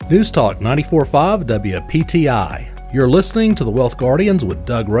News Talk 94.5 WPTI. You're listening to the Wealth Guardians with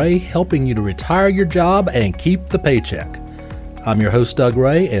Doug Ray, helping you to retire your job and keep the paycheck. I'm your host, Doug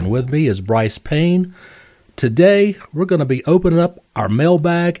Ray, and with me is Bryce Payne. Today, we're going to be opening up our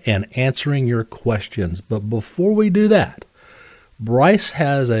mailbag and answering your questions. But before we do that, Bryce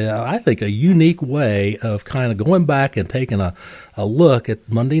has, I think, a unique way of kind of going back and taking a look at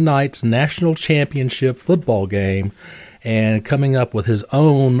Monday night's national championship football game and coming up with his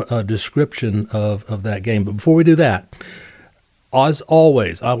own description of that game. But before we do that, as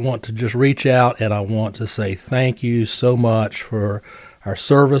always, I want to just reach out and I want to say thank you so much for our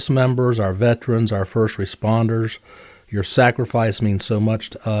service members, our veterans, our first responders. Your sacrifice means so much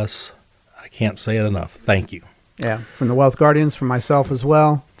to us. I can't say it enough. Thank you. Yeah, from the Wealth Guardians, from myself as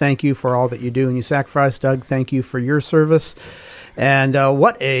well, thank you for all that you do and you sacrifice. Doug, thank you for your service. And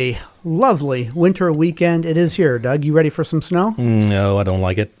what a lovely winter weekend it is here. Doug, you ready for some snow? No, I don't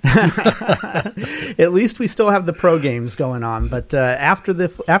like it. At least we still have the pro games going on. But after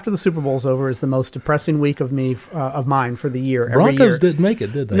the Super Bowl's over is the most depressing week of mine for the year. Broncos didn't make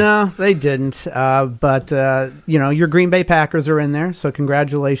it, did they? No, they didn't. But your Green Bay Packers are in there, so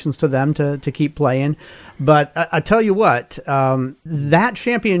congratulations to them to keep playing. But I tell you what, that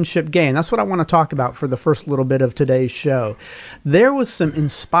championship game, that's what I want to talk about for the first little bit of today's show. There was some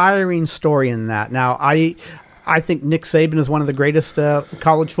inspiring story in that. Now, I think Nick Saban is one of the greatest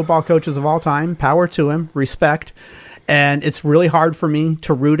college football coaches of all time. Power to him, respect. And it's really hard for me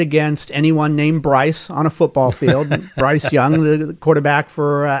to root against anyone named Bryce on a football field. Bryce Young, the quarterback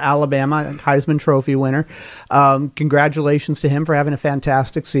for Alabama, Heisman Trophy winner. Congratulations to him for having a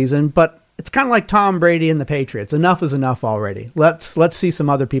fantastic season. But it's kind of like Tom Brady and the Patriots. Enough is enough already. Let's see some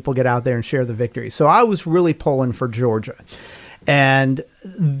other people get out there and share the victory. So I was really pulling for Georgia. And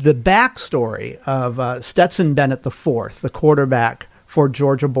the backstory of Stetson Bennett IV, the quarterback for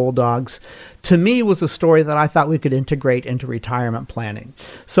Georgia Bulldogs, to me was a story that I thought we could integrate into retirement planning.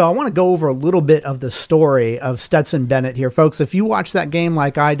 So I want to go over a little bit of the story of Stetson Bennett here. Folks, if you watched that game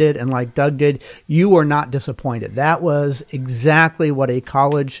like I did and like Doug did, you were not disappointed. That was exactly what a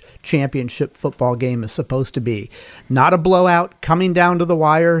college championship football game is supposed to be. Not a blowout, coming down to the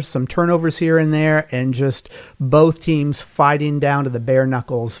wire, some turnovers here and there, and just both teams fighting down to the bare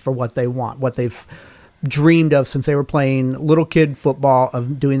knuckles for what they want, what they've dreamed of since they were playing little kid football,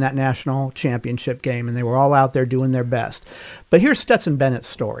 of doing that national championship game, and they were all out there doing their best. But here's Stetson Bennett's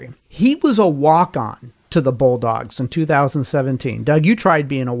story. He was a walk-on to the Bulldogs in 2017. Doug, you tried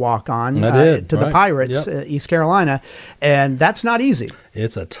being a walk-on to the Pirates, East Carolina, and that's not easy.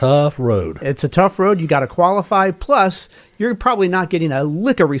 It's a tough road. It's a tough road. You got to qualify. Plus, you're probably not getting a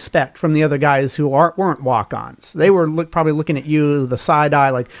lick of respect from the other guys who weren't walk-ons. They were probably looking at you, the side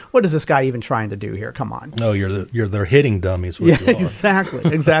eye, like, what is this guy even trying to do here? Come on. No, you're their hitting dummies. Yeah,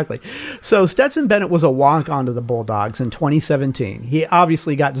 exactly. So Stetson Bennett was a walk-on to the Bulldogs in 2017. He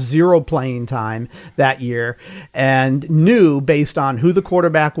obviously got zero playing time that year and knew, based on who the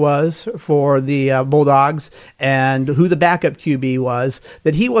quarterback was for the Bulldogs and who the backup QB was,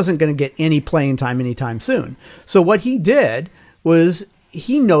 that he wasn't going to get any playing time anytime soon. So what he did was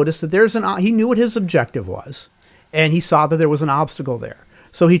he noticed that he knew what his objective was, and he saw that there was an obstacle there.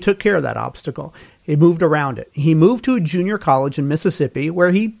 So he took care of that obstacle. He moved around it. He moved to a junior college in Mississippi where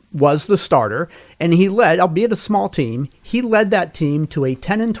he was the starter, and he led, albeit a small team, he led that team to a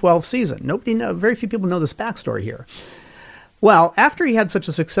 10-12 season. Very few people know this backstory here. Well, after he had such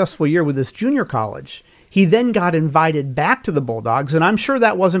a successful year with this junior college, he then got invited back to the Bulldogs, and I'm sure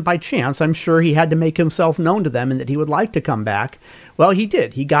that wasn't by chance. I'm sure he had to make himself known to them and that he would like to come back. Well, he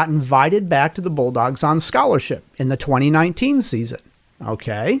did. He got invited back to the Bulldogs on scholarship in the 2019 season.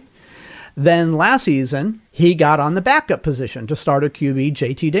 Okay. Then last season, he got on the backup position to starter QB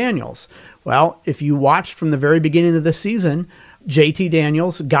JT Daniels. Well, if you watched from the very beginning of the season, JT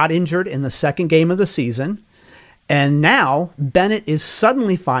Daniels got injured in the second game of the season, and now Bennett is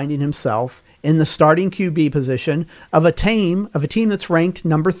suddenly finding himself in the starting QB position of a team that's ranked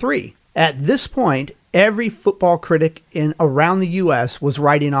number 3. At this point, every football critic around the U.S. was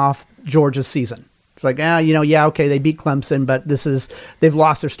writing off Georgia's season. It's like, okay, they beat Clemson, but they've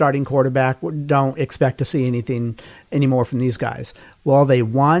lost their starting quarterback. Don't expect to see anything anymore from these guys. Well, they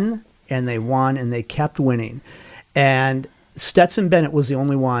won, and they kept winning. And Stetson Bennett was the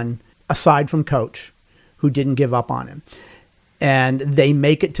only one, aside from Coach, who didn't give up on him. And they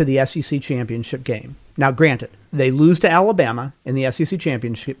make it to the SEC championship game. Now, granted, they lose to Alabama in the SEC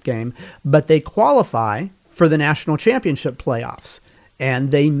championship game, but they qualify for the national championship playoffs. And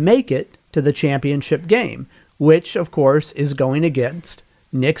they make it to the championship game, which, of course, is going against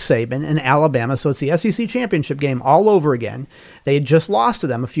Nick Saban and Alabama. So it's the SEC championship game all over again. They had just lost to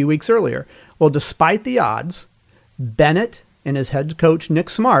them a few weeks earlier. Well, despite the odds, Bennett and his head coach, Nick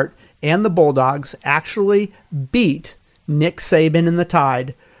Smart, and the Bulldogs actually beat Nick Saban and the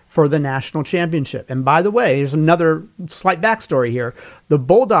Tide for the national championship. And by the way, there's another slight backstory here. The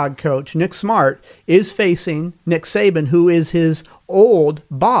Bulldog coach, Nick Smart, is facing Nick Saban, who is his old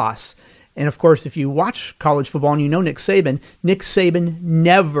boss. And of course, if you watch college football and you know Nick Saban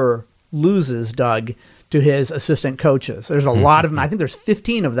never loses, Doug, to his assistant coaches. There's a lot of them. I think there's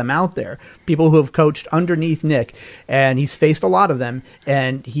 15 of them out there, people who have coached underneath Nick, and he's faced a lot of them.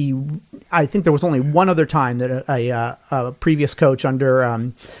 And I think there was only one other time that a previous coach under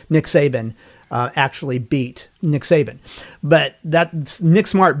Nick Saban actually beat Nick Saban. But that Nick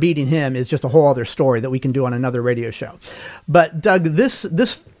Smart beating him is just a whole other story that we can do on another radio show. But Doug,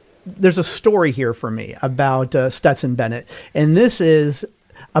 there's a story here for me about Stetson Bennett, and this is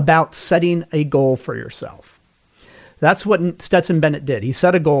about setting a goal for yourself. That's what Stetson Bennett did. He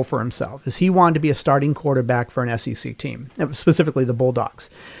set a goal for himself, is he wanted to be a starting quarterback for an SEC team, specifically the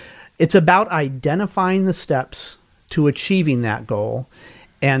Bulldogs. It's about identifying the steps to achieving that goal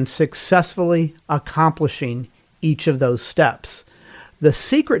and successfully accomplishing each of those steps. The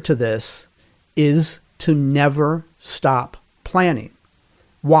secret to this is to never stop planning.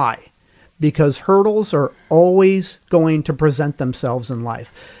 Why? Because hurdles are always going to present themselves in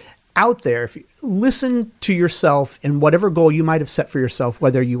life. Out there, if you listen to yourself and whatever goal you might have set for yourself,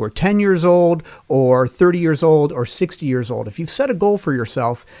 whether you were 10 years old or 30 years old or 60 years old, if you've set a goal for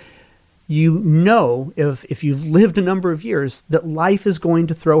yourself, you know, if you've lived a number of years, that life is going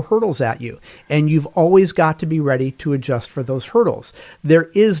to throw hurdles at you. And you've always got to be ready to adjust for those hurdles.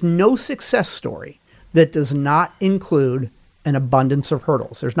 There is no success story that does not include an abundance of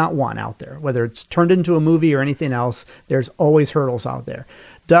hurdles. There's not one out there. Whether it's turned into a movie or anything else, there's always hurdles out there.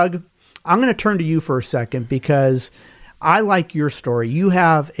 Doug, I'm going to turn to you for a second because I like your story. You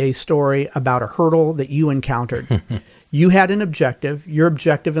have a story about a hurdle that you encountered. You had an objective. Your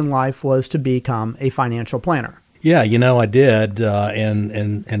objective in life was to become a financial planner. Yeah, I did,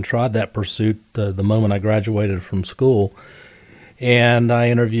 and tried that pursuit the moment I graduated from school. And I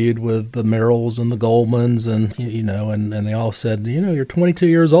interviewed with the Merrills and the Goldmans, and and they all said, you're 22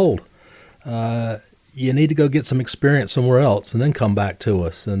 years old. You need to go get some experience somewhere else, and then come back to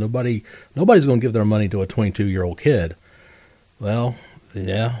us. And nobody's going to give their money to a 22-year-old kid. Well,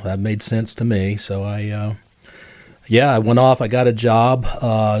 yeah, that made sense to me. So I went off. I got a job.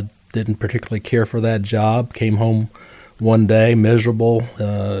 Didn't particularly care for that job. Came home one day, miserable.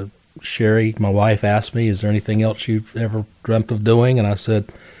 Sherry, my wife, asked me, is there anything else you've ever dreamt of doing? And I said,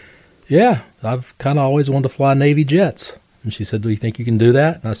 yeah, I've kind of always wanted to fly Navy jets. And she said, do you think you can do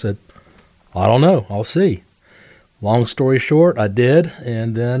that? And I said, I don't know. I'll see. Long story short, I did,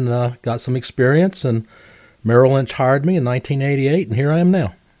 and then got some experience, and Merrill Lynch hired me in 1988, and here I am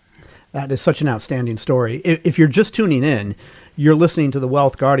now. That is such an outstanding story. If you're just tuning in, you're listening to the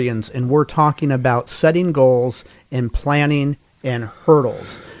Wealth Guardians, and we're talking about setting goals and planning and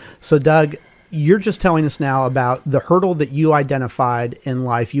hurdles. So, Doug, you're just telling us now about the hurdle that you identified in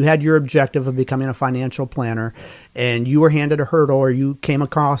life. You had your objective of becoming a financial planner, and you were handed a hurdle, or you came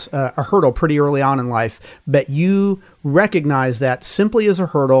across a hurdle pretty early on in life, but you recognized that simply as a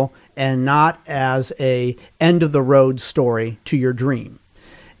hurdle and not as a end-of-the-road story to your dream.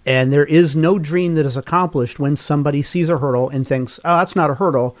 And there is no dream that is accomplished when somebody sees a hurdle and thinks, oh, that's not a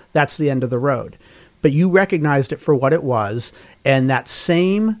hurdle, that's the end of the road. But you recognized it for what it was, and that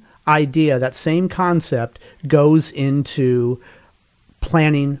same idea, that same concept goes into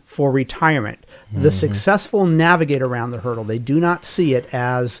planning for retirement. Mm-hmm. The successful navigate around the hurdle. They do not see it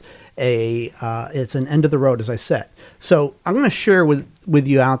as it's an end of the road, as I said. So I'm going to share with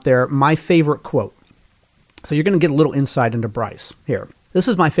you out there my favorite quote. So you're going to get a little insight into Bryce here. This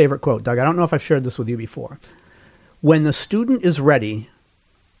is my favorite quote, Doug. I don't know if I've shared this with you before. When the student is ready,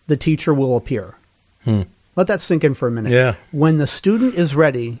 the teacher will appear. Let that sink in for a minute. Yeah. When the student is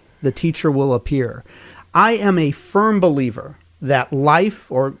ready, the teacher will appear. I am a firm believer that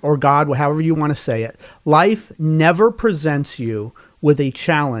life, or God, however you want to say it, life never presents you with a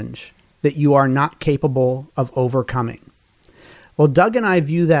challenge that you are not capable of overcoming. Well, Doug and I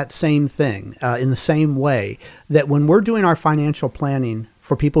view that same thing in the same way, that when we're doing our financial planning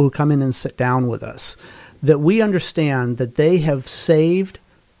for people who come in and sit down with us, that we understand that they have saved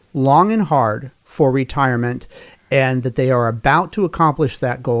long and hard for retirement, and that they are about to accomplish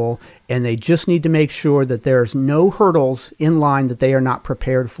that goal, and they just need to make sure that there's no hurdles in line that they are not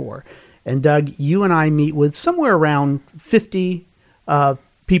prepared for. And Doug, you and I meet with somewhere around 50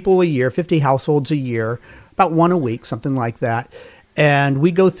 people a year, 50 households a year, about one a week, something like that. And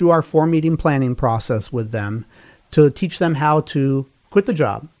we go through our 4-meeting planning process with them to teach them how to quit the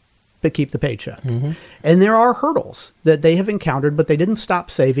job, but keep the paycheck. And there are hurdles that they have encountered, but they didn't stop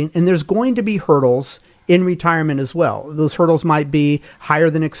saving. And there's going to be hurdles in retirement as well. Those hurdles might be higher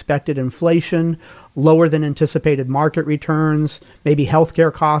than expected inflation, lower than anticipated market returns, maybe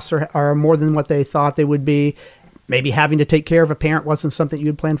healthcare costs are more than what they thought they would be. Maybe having to take care of a parent wasn't something you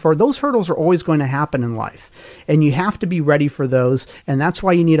had planned for. Those hurdles are always going to happen in life, and you have to be ready for those. And that's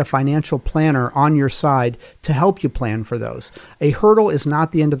why you need a financial planner on your side to help you plan for those. A hurdle is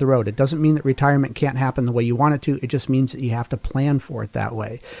not the end of the road. It doesn't mean that retirement can't happen the way you want it to. It just means that you have to plan for it that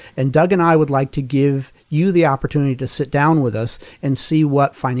way. And Doug and I would like to give you the opportunity to sit down with us and see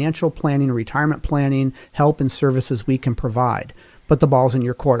what financial planning, retirement planning, help and services we can provide. But the ball's in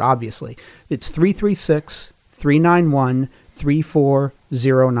your court, obviously. It's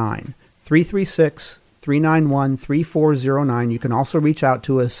 336-391-3409. 336-391-3409. You can also reach out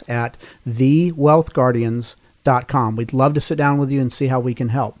to us at thewealthguardians.com. We'd love to sit down with you and see how we can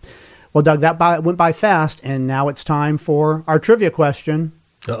help. Well, Doug, that went by fast, and now it's time for our trivia question.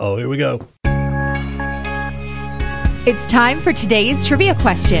 Uh-oh, here we go. It's time for today's trivia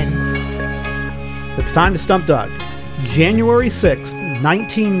question. It's time to stump Doug. January 6th,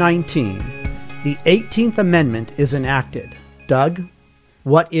 1919, the 18th Amendment is enacted. Doug,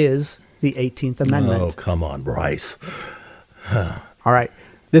 what is the 18th Amendment? Oh, come on, Bryce. All right.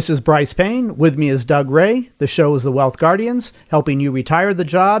 This is Bryce Payne. With me is Doug Ray. The show is The Wealth Guardians, helping you retire the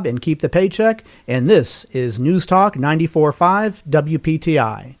job and keep the paycheck. And this is News Talk 94.5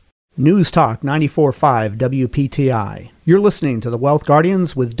 WPTI. News Talk 94.5 WPTI. You're listening to The Wealth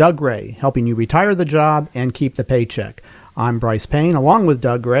Guardians with Doug Ray, helping you retire the job and keep the paycheck. I'm Bryce Payne, along with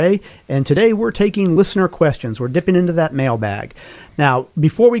Doug Ray, and today we're taking listener questions. We're dipping into that mailbag. Now,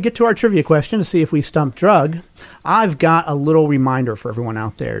 before we get to our trivia question to see if we stump Doug, I've got a little reminder for everyone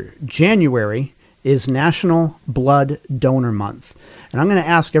out there. January is National Blood Donor Month, and I'm going to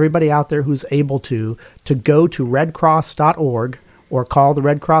ask everybody out there who's able to go to redcross.org or call the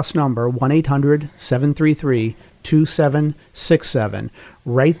Red Cross number 1-800-733-2767.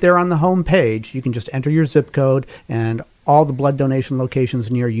 Right there on the home page, you can just enter your zip code and all the blood donation locations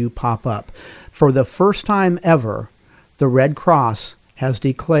near you pop up. For the first time ever, the Red Cross has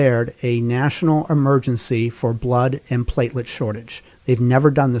declared a national emergency for blood and platelet shortage. They've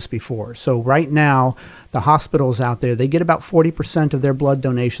never done this before. So right now, the hospitals out there, they get about 40% of their blood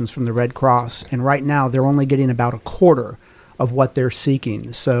donations from the Red Cross. And right now, they're only getting about a quarter of what they're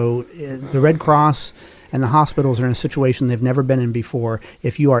seeking. So the Red Cross and the hospitals are in a situation they've never been in before.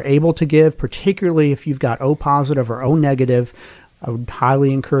 If you are able to give, particularly if you've got O positive or O negative, I would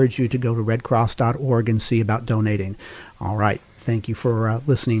highly encourage you to go to redcross.org and see about donating. All right. Thank you for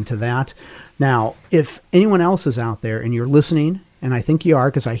listening to that. Now, if anyone else is out there and you're listening, and I think you are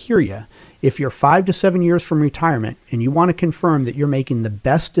because I hear you, if you're 5 to 7 years from retirement and you want to confirm that you're making the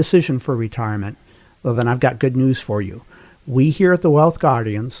best decision for retirement, well, then I've got good news for you. We here at the Wealth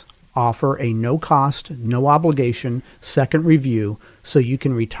Guardians offer a no-cost, no-obligation second review so you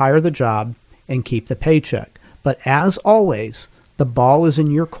can retire the job and keep the paycheck. But as always, the ball is in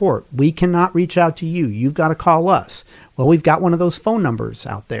your court. We cannot reach out to you. You've got to call us. Well, we've got one of those phone numbers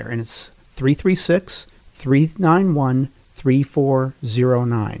out there, and it's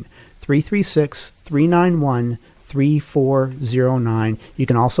 336-391-3409. 336-391-3409. You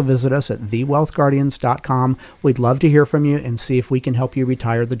can also visit us at thewealthguardians.com. We'd love to hear from you and see if we can help you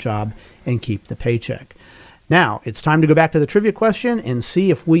retire the job and keep the paycheck. Now, it's time to go back to the trivia question and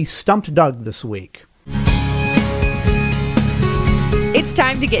see if we stumped Doug this week. It's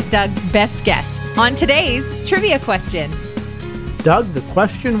time to get Doug's best guess on today's trivia question. Doug, the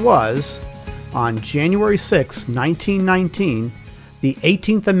question was, on January 6, 1919, the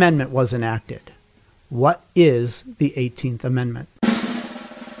 18th Amendment was enacted. What is the 18th Amendment?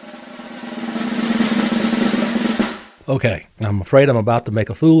 Okay, I'm afraid I'm about to make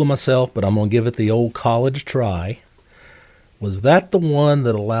a fool of myself, but I'm going to give it the old college try. Was that the one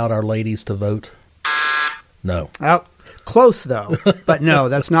that allowed our ladies to vote? No. Oh, close, though. But no,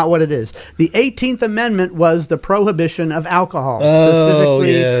 that's not what it is. The 18th Amendment was the prohibition of alcohol,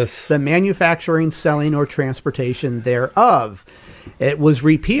 specifically the manufacturing, selling, or transportation thereof. It was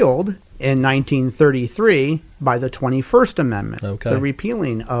repealed in 1933 by the 21st Amendment, the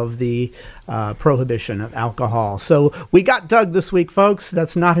repealing of the prohibition of alcohol. So we got Doug this week, folks.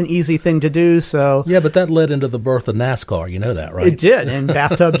 That's not an easy thing to do. So yeah, but that led into the birth of NASCAR. You know that, right? It did, and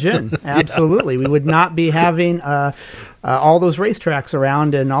bathtub gin. Absolutely. We would not be having all those racetracks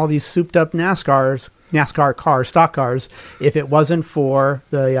around and all these souped-up NASCAR NASCAR stock cars, if it wasn't for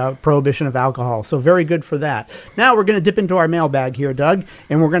the prohibition of alcohol. So very good for that. Now we're going to dip into our mailbag here, Doug,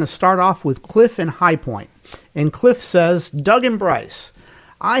 and we're going to start off with Cliff in High Point. And Cliff says, Doug and Bryce,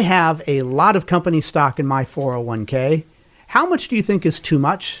 I have a lot of company stock in my 401k. How much do you think is too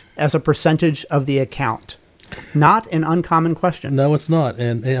much as a percentage of the account? Not an uncommon question. No, it's not.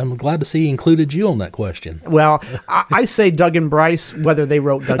 And I'm glad to see he included you on that question. Well, I say Doug and Bryce, whether they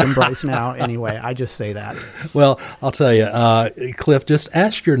wrote Doug and Bryce now anyway. I just say that. Well, I'll tell you, Cliff, just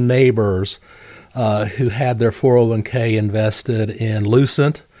ask your neighbors who had their 401k invested in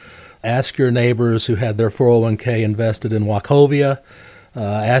Lucent. Ask your neighbors who had their 401k invested in Wachovia.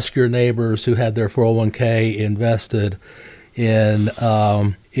 Ask your neighbors who had their 401k invested in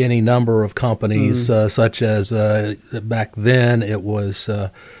any number of companies, such as back then it was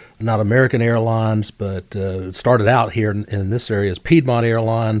not American Airlines, but it started out here in this area as Piedmont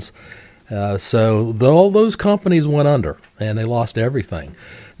Airlines. So all those companies went under and they lost everything.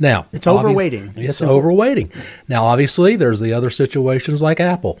 Now it's overweighting. It's overweighting. Now, obviously, there's the other situations like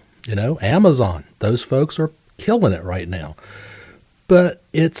Apple, Amazon. Those folks are killing it right now. But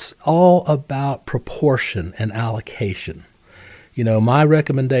it's all about proportion and allocation. My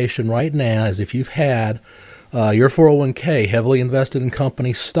recommendation right now is if you've had your 401k heavily invested in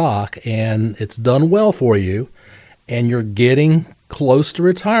company stock and it's done well for you and you're getting close to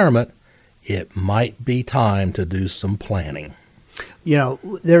retirement, it might be time to do some planning.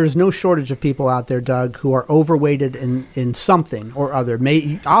 There is no shortage of people out there, Doug, who are overweighted in something or other.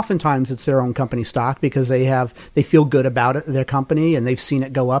 Oftentimes it's their own company stock because they feel good about it, their company, and they've seen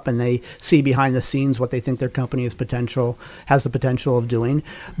it go up and they see behind the scenes what they think their company has the potential of doing.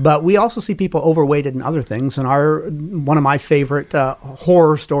 But we also see people overweighted in other things. And one of my favorite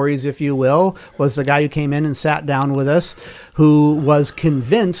horror stories, if you will, was the guy who came in and sat down with us who was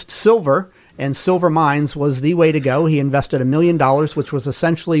convinced silver and silver mines was the way to go. He invested $1 million, which was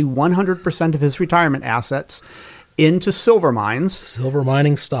essentially 100% of his retirement assets, into silver mines. Silver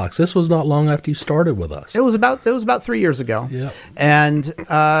mining stocks. This was not long after you started with us. It was about 3 years ago. Yeah. And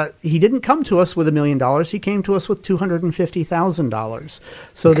he didn't come to us with $1 million. He came to us with $250,000.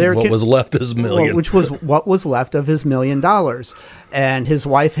 So what was left of his million. Which was what was left of his $1 million. And his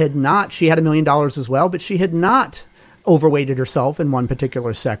wife she had $1 million as well, but she had not overweighted herself in one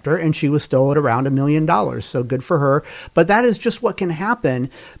particular sector, and she was still at around $1 million. So good for her. But that is just what can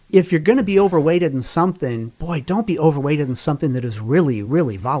happen. If you're going to be overweighted in something, boy, don't be overweighted in something that is really,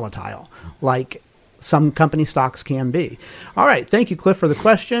 really volatile, like some company stocks can be. All right. Thank you, Cliff, for the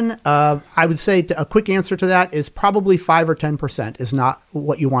question. I would say a quick answer to that is probably 5 or 10% is not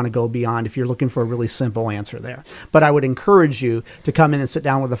what you want to go beyond if you're looking for a really simple answer there. But I would encourage you to come in and sit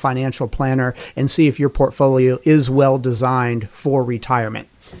down with a financial planner and see if your portfolio is well designed for retirement.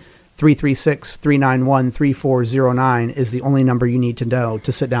 336-391-3409 is the only number you need to know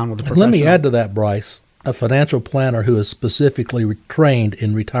to sit down with a professional. Let me add to that, Bryce. A financial planner who is specifically trained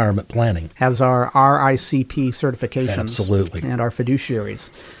in retirement planning. Has our RICP certifications. Absolutely. And our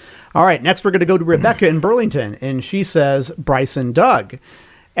fiduciaries. All right, next we're going to go to Rebecca in Burlington, and she says, Bryce and Doug,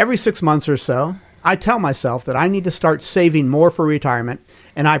 every 6 months or so, I tell myself that I need to start saving more for retirement,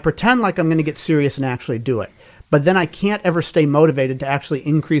 and I pretend like I'm going to get serious and actually do it. But then I can't ever stay motivated to actually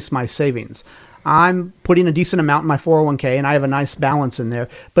increase my savings. I'm putting a decent amount in my 401k and I have a nice balance in there,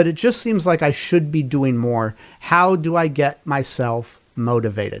 but it just seems like I should be doing more. How do I get myself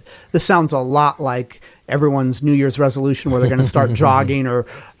motivated? This sounds a lot like everyone's New Year's resolution where they're going to start jogging or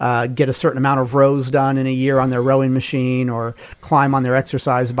get a certain amount of rows done in a year on their rowing machine or climb on their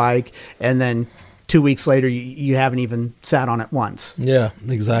exercise bike, and then 2 weeks later, you haven't even sat on it once. Yeah,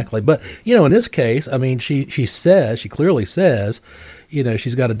 exactly. But, in this case, I mean, she clearly says,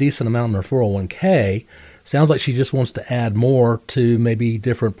 she's got a decent amount in her 401k. Sounds like she just wants to add more to maybe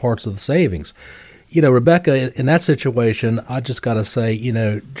different parts of the savings. Rebecca, in that situation, I just got to say,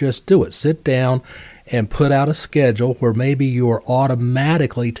 just do it. Sit down and put out a schedule where maybe you're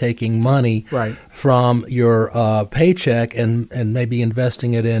automatically taking money from your paycheck and maybe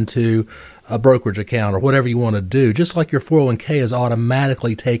investing it into a brokerage account or whatever you want to do, just like your 401k is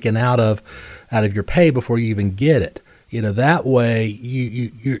automatically taken out of your pay before you even get it. That way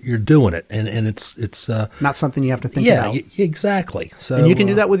you're doing it, and it's not something you have to think about. Yeah, exactly. So, and you can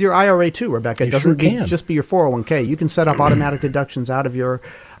do that with your IRA too, Rebecca. It doesn't just be your 401k. You can set up automatic deductions out of your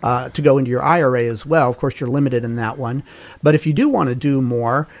to go into your IRA as well. Of course, you're limited in that one. But if you do want to do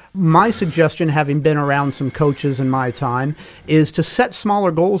more, my suggestion, having been around some coaches in my time, is to set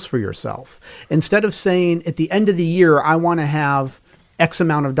smaller goals for yourself. Instead of saying at the end of the year, I want to have X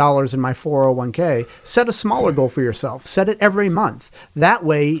amount of dollars in my 401k. Set a smaller goal for yourself. Set it every month. That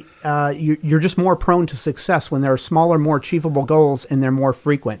way, you're just more prone to success when there are smaller, more achievable goals and they're more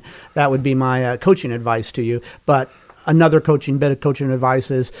frequent. That would be my coaching advice to you. But another bit of coaching advice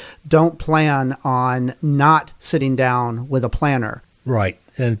is don't plan on not sitting down with a planner. Right.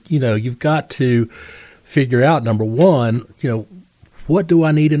 And, you've got to figure out, number one, what do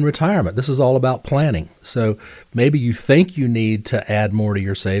I need in retirement? This is all about planning. So maybe you think you need to add more to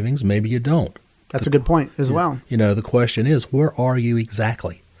your savings. Maybe you don't. That's a good point as well. The question is, where are you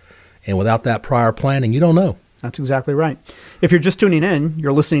exactly? And without that prior planning, you don't know. That's exactly right. If you're just tuning in,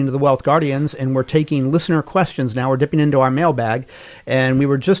 you're listening to the Wealth Guardians, and we're taking listener questions now. We're dipping into our mailbag, and we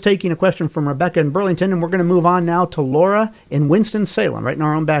were just taking a question from Rebecca in Burlington, and we're going to move on now to Laura in Winston-Salem, right in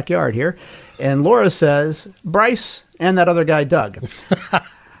our own backyard here. And Laura says, Bryce and that other guy, Doug,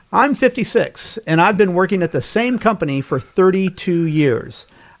 I'm 56, and I've been working at the same company for 32 years.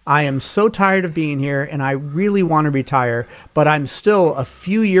 I am so tired of being here, and I really want to retire, but I'm still a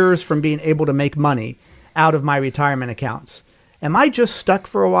few years from being able to make money out of my retirement accounts. Am I just stuck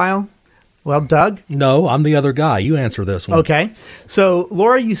for a while? Well, Doug? No, I'm the other guy. You answer this one. Okay. So,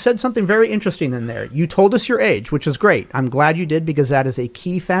 Laura, you said something very interesting in there. You told us your age, which is great. I'm glad you did because that is a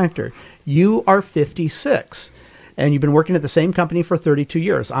key factor. You are 56, and you've been working at the same company for 32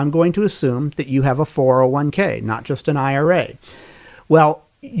 years. I'm going to assume that you have a 401k, not just an IRA. Well,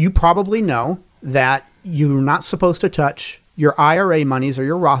 you probably know that you're not supposed to touch your IRA monies or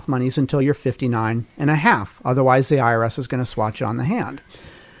your Roth monies until you're 59 and a half. Otherwise, the IRS is going to swat you on the hand.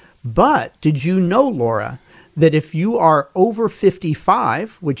 But did you know, Laura, that if you are over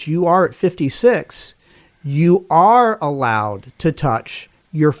 55, which you are at 56, you are allowed to touch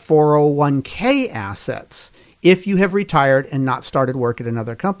your 401k assets if you have retired and not started work at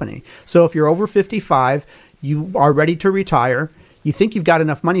another company. So if you're over 55, you are ready to retire, you think you've got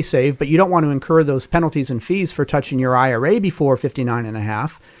enough money saved, but you don't want to incur those penalties and fees for touching your IRA before 59 and a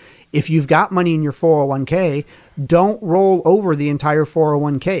half. If you've got money in your 401k, don't roll over the entire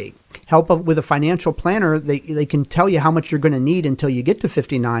 401k. Help with a financial planner. They can tell you how much you're going to need until you get to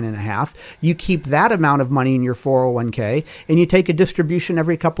 59 and a half. You keep that amount of money in your 401k, and you take a distribution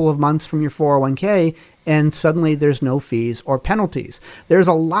every couple of months from your 401k, and suddenly there's no fees or penalties. There's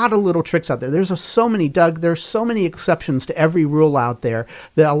a lot of little tricks out there. There's so many, Doug, there's so many exceptions to every rule out there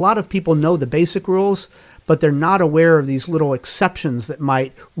that a lot of people know the basic rules, but they're not aware of these little exceptions that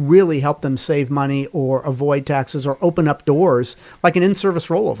might really help them save money or avoid taxes or open up doors, like an in-service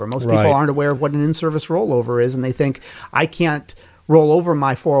rollover. Most people aren't aware of what an in-service rollover is, and they think, I can't roll over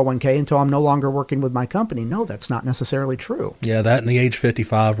my 401k until I'm no longer working with my company. No, that's not necessarily true. Yeah, that and the age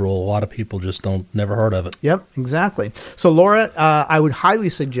 55 rule, a lot of people just never heard of it. Yep, exactly. So Laura, I would highly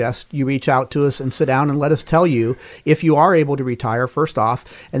suggest you reach out to us and sit down and let us tell you if you are able to retire, first off,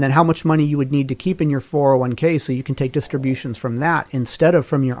 and then how much money you would need to keep in your 401k so you can take distributions from that instead of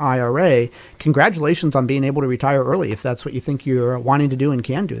from your IRA. Congratulations on being able to retire early if that's what you think you're wanting to do and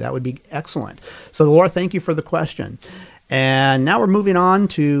can do. That would be excellent. So Laura, thank you for the question. And now we're moving on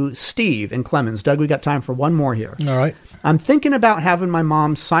to Steve in Clemens. Doug, we got time for one more here. All right. I'm thinking about having my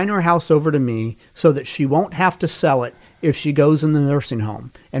mom sign her house over to me so that she won't have to sell it if she goes in the nursing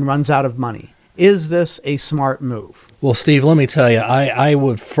home and runs out of money. Is this a smart move? Well, Steve, let me tell you, I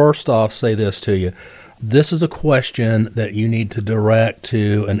would first off say this to you. This is a question that you need to direct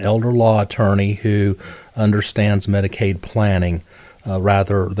to an elder law attorney who understands Medicaid planning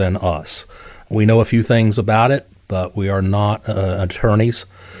rather than us. We know a few things about it, but we are not attorneys.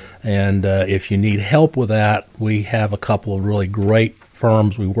 And if you need help with that, we have a couple of really great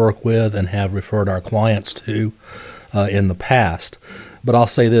firms we work with and have referred our clients to in the past. But I'll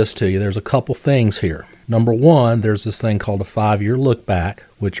say this to you, there's a couple things here. Number one, there's this thing called a 5-year look back,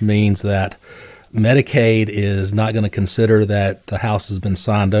 which means that Medicaid is not going to consider that the house has been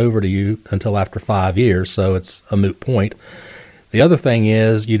signed over to you until after 5 years, so it's a moot point. The other thing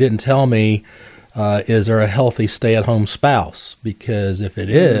is, you didn't tell me, is there a healthy stay-at-home spouse? Because if it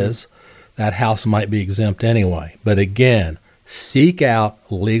is, that house might be exempt anyway. But again, seek out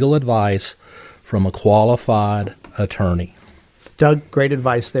legal advice from a qualified attorney. Doug, great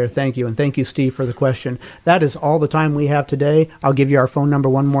advice there. Thank you. And thank you, Steve, for the question. That is all the time we have today. I'll give you our phone number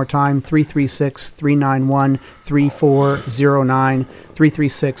one more time, 336-391-3409,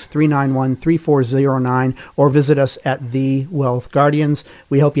 336-391-3409, or visit us at The Wealth Guardians.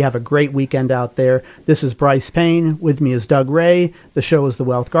 We hope you have a great weekend out there. This is Bryce Payne. With me is Doug Ray. The show is The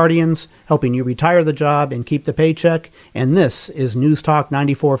Wealth Guardians, helping you retire the job and keep the paycheck. And this is News Talk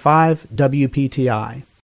 94.5 WPTI.